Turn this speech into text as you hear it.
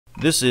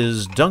This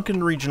is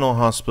Duncan Regional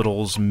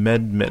Hospital's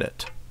Med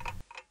Minute.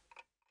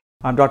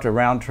 I'm Dr.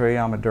 Roundtree.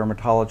 I'm a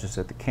dermatologist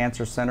at the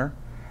Cancer Center,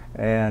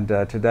 and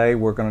today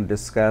we're going to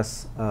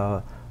discuss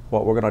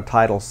what we're going to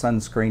title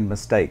sunscreen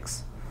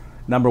mistakes.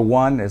 Number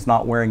one is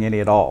not wearing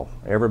any at all.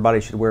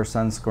 Everybody should wear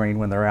sunscreen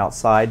when they're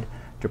outside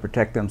to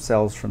protect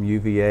themselves from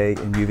UVA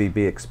and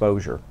UVB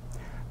exposure.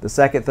 The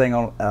second thing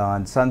on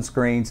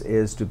sunscreens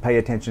is to pay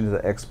attention to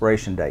the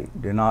expiration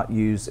date. Do not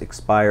use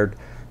expired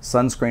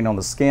sunscreen on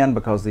the skin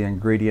because the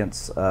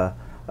ingredients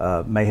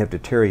may have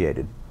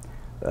deteriorated.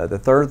 The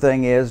third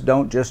thing is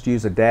don't just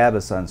use a dab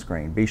of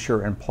sunscreen. Be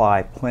sure and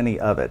apply plenty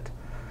of it.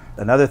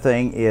 Another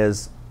thing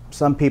is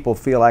some people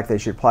feel like they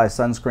should apply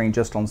sunscreen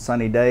just on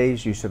sunny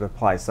days. You should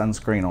apply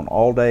sunscreen on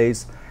all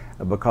days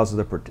because of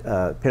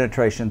the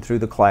penetration through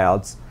the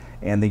clouds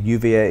and the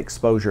UVA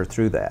exposure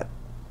through that.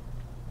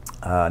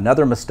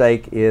 Another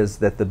mistake is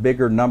that the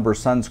bigger number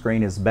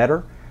sunscreen is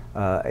better.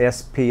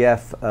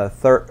 SPF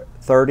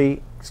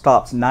 30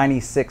 stops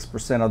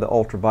 96% of the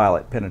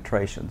ultraviolet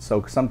penetration.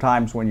 So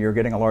sometimes when you're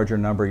getting a larger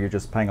number, you're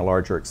just paying a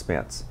larger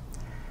expense.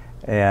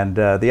 And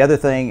the other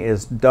thing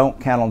is don't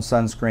count on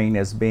sunscreen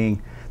as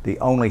being the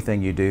only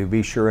thing you do.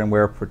 Be sure and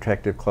wear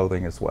protective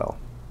clothing as well.